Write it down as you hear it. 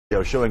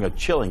Showing a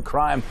chilling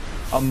crime,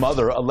 a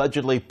mother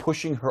allegedly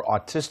pushing her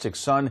autistic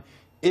son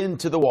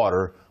into the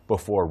water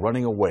before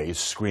running away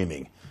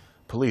screaming.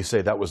 Police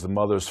say that was the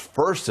mother's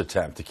first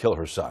attempt to kill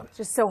her son.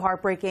 Just so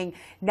heartbreaking.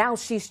 Now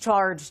she's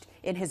charged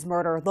in his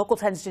murder. Local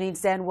 10's Janine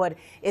Stanwood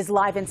is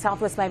live in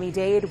Southwest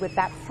Miami-Dade with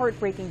that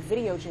heartbreaking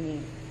video,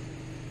 Janine.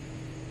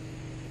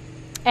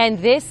 And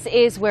this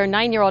is where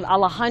 9-year-old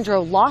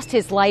Alejandro lost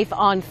his life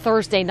on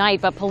Thursday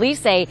night. But police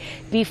say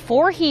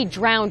before he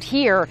drowned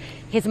here,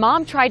 his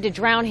mom tried to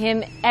drown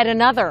him at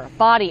another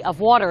body of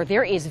water.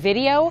 There is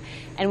video,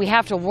 and we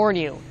have to warn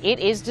you, it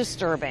is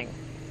disturbing.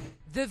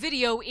 The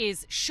video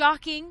is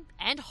shocking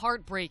and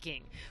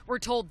heartbreaking. We're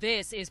told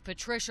this is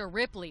Patricia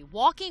Ripley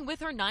walking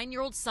with her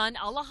 9-year-old son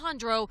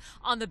Alejandro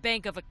on the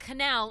bank of a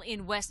canal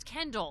in West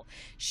Kendall.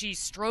 She's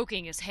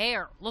stroking his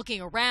hair,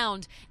 looking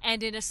around,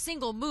 and in a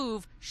single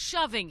move,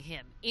 shoving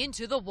him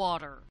into the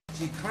water.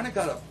 She kind of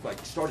got up,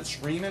 started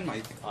screaming.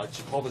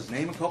 She called his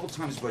name a couple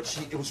times, but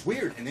it was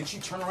weird. And then she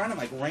turned around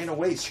and ran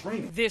away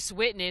screaming. This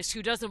witness,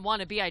 who doesn't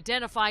want to be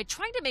identified,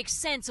 trying to make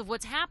sense of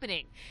what's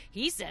happening.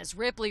 He says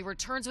Ripley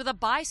returns with a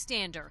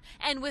bystander,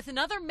 and with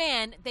another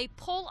man, they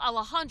pull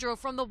Alejandro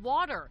from the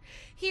water.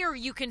 Here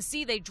you can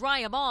see they dry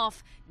him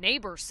off.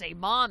 Neighbors say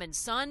mom and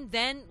son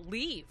then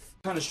leave.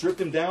 Kind of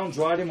stripped him down,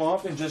 dried him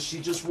off, and she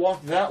just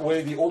walked that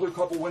way. The older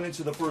couple went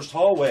into the first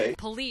hallway.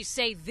 Police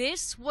say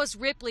this was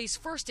Ripley's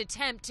first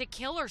attempt to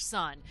kill her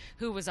son,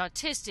 who was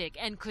autistic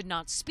and could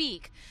not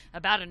speak.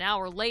 About an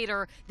hour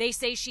later, they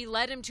say she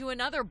led him to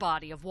another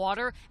body of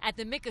water at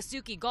the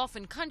Miccosukee Golf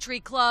and Country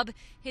Club.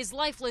 His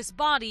lifeless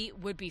body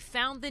would be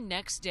found the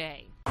next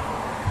day.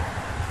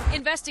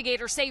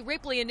 Investigators say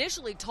Ripley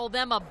initially told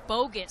them a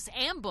bogus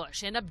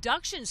ambush and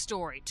abduction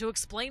story to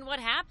explain what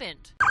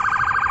happened,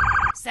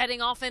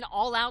 setting off an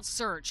all-out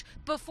search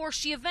before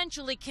she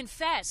eventually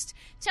confessed,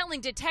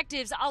 telling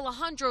detectives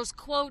Alejandro's,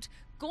 quote,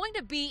 going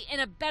to be in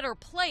a better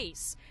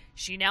place.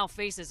 She now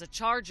faces a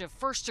charge of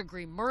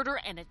first-degree murder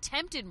and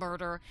attempted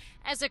murder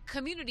as a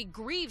community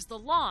grieves the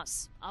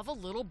loss of a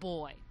little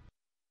boy.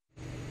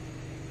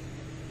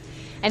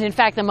 And in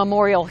fact, the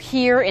memorial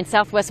here in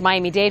Southwest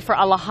Miami-Dade for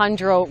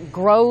Alejandro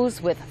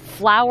grows with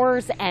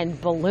flowers and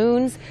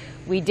balloons.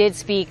 We did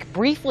speak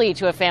briefly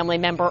to a family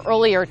member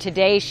earlier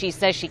today. She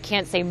says she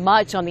can't say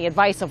much on the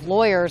advice of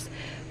lawyers,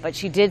 but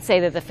she did say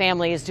that the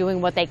family is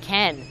doing what they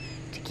can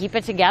to keep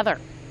it together.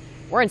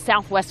 We're in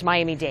Southwest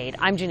Miami-Dade.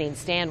 I'm Janine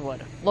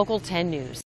Stanwood, Local 10 News.